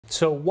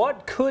So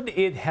what could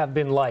it have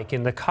been like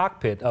in the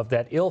cockpit of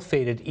that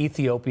ill-fated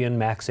Ethiopian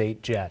MAX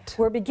 8 jet?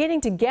 We're beginning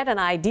to get an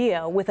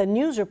idea with a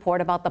news report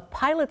about the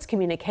pilot's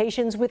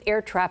communications with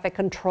air traffic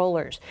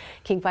controllers.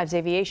 King 5's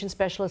aviation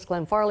specialist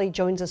Glenn Farley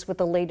joins us with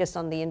the latest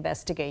on the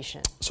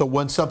investigation. So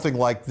when something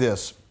like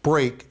this,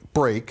 break,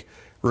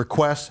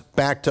 request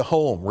back to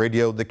home,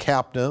 radioed the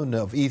captain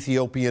of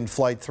Ethiopian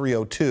Flight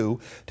 302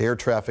 to air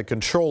traffic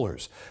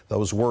controllers.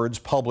 Those words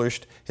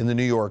published in the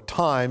New York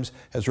Times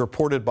as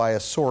reported by a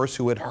source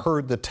who had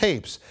heard the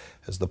tapes,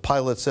 as the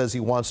pilot says he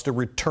wants to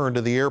return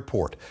to the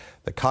airport.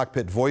 The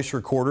cockpit voice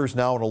recorder is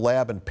now in a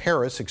lab in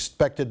Paris,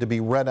 expected to be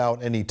read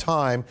out any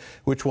time,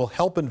 which will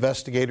help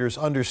investigators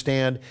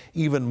understand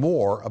even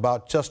more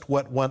about just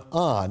what went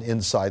on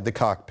inside the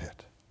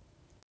cockpit.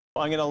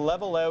 I'm going to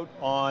level out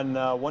on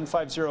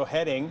 150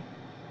 heading,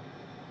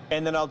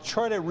 and then I'll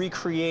try to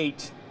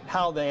recreate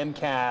how the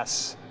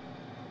MCAS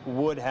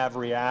would have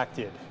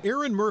reacted.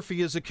 Aaron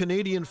Murphy is a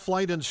Canadian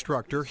flight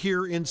instructor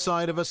here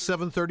inside of a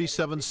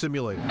 737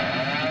 simulator.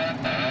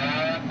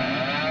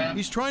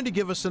 He's trying to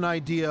give us an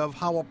idea of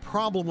how a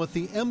problem with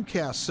the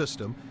MCAS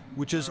system,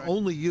 which is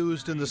only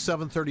used in the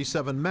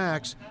 737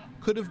 MAX,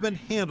 could have been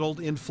handled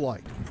in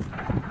flight.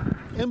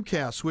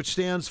 MCAS, which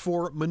stands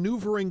for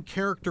Maneuvering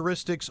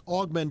Characteristics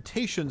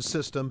Augmentation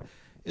System,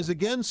 is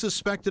again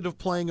suspected of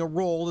playing a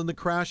role in the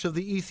crash of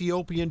the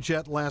Ethiopian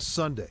jet last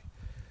Sunday.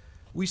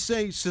 We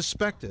say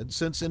suspected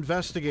since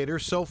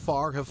investigators so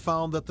far have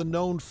found that the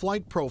known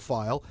flight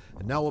profile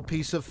and now a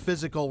piece of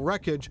physical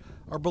wreckage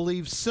are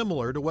believed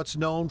similar to what's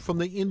known from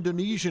the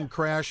Indonesian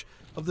crash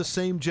of the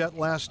same jet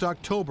last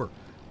October,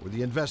 where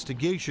the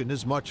investigation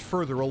is much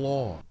further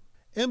along.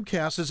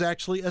 MCAS is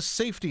actually a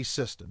safety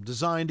system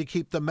designed to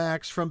keep the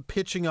MAX from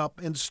pitching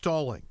up and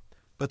stalling.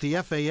 But the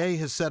FAA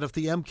has said if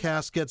the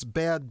MCAS gets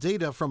bad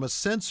data from a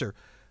sensor,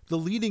 the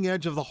leading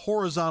edge of the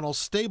horizontal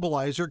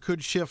stabilizer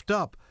could shift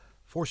up,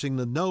 forcing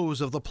the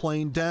nose of the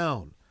plane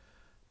down.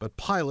 But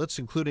pilots,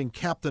 including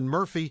Captain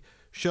Murphy,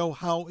 show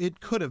how it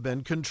could have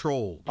been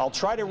controlled. I'll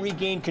try to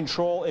regain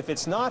control. If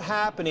it's not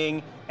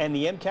happening and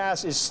the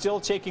MCAS is still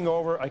taking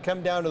over, I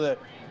come down to the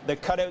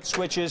cutout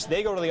switches,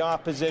 they go to the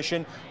off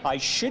position. I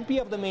should be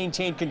able to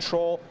maintain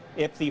control.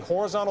 If the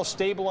horizontal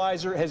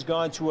stabilizer has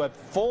gone to a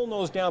full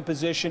nose down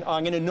position,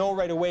 I'm going to know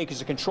right away because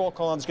the control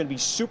column is going to be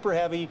super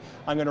heavy.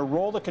 I'm going to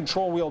roll the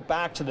control wheel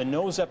back to the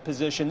nose up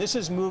position. This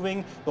is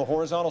moving the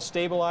horizontal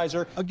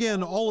stabilizer.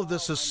 Again, all of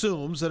this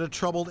assumes that a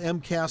troubled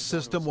MCAS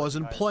system was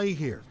in play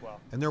here,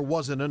 and there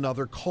wasn't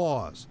another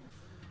cause.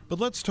 But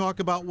let's talk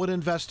about what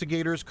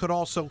investigators could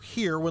also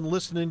hear when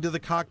listening to the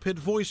cockpit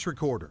voice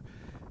recorder.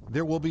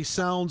 There will be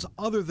sounds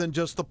other than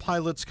just the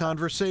pilot's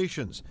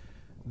conversations.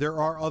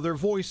 There are other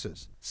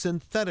voices,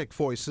 synthetic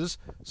voices,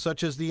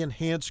 such as the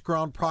enhanced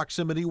ground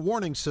proximity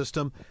warning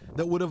system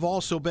that would have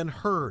also been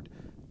heard,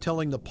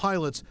 telling the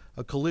pilots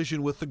a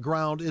collision with the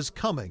ground is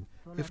coming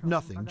if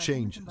nothing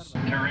changes.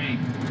 Terrain.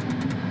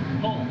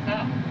 Pull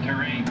up,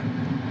 terrain.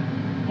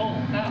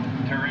 Pull up,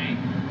 terrain.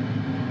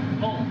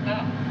 Pull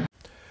up.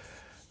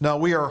 Now,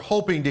 we are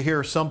hoping to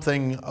hear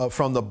something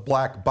from the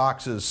black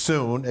boxes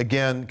soon.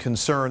 Again,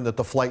 concerned that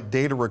the flight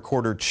data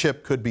recorder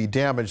chip could be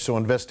damaged, so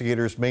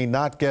investigators may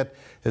not get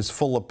as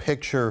full a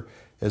picture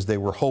as they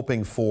were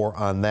hoping for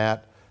on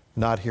that.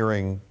 Not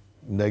hearing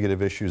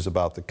negative issues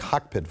about the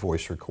cockpit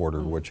voice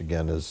recorder, which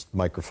again is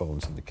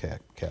microphones in the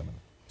cabin.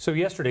 So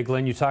yesterday,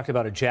 Glenn, you talked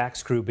about a jack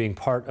screw being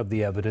part of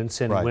the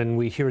evidence, and when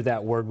we hear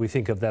that word, we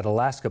think of that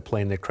Alaska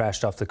plane that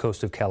crashed off the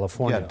coast of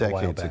California a while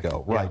back. Decades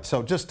ago. Right.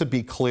 So just to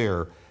be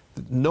clear,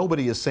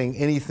 nobody is saying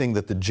anything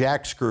that the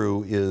jack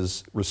screw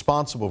is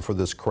responsible for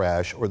this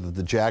crash or that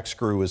the jack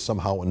screw is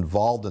somehow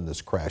involved in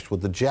this crash.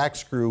 What the jack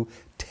screw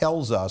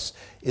tells us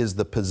is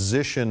the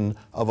position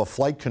of a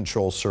flight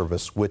control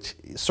surface, which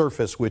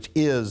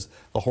is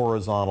the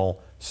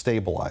horizontal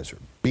stabilizer,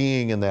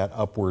 being in that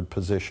upward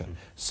position.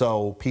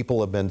 So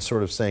people have been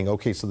sort of saying,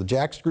 okay, so the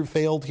jack screw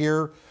failed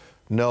here?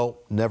 No,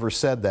 never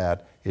said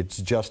that. It's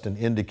just an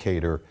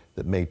indicator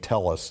that may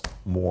tell us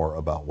more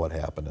about what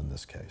happened in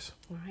this case.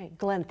 All right,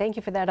 Glenn, thank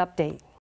you for that update.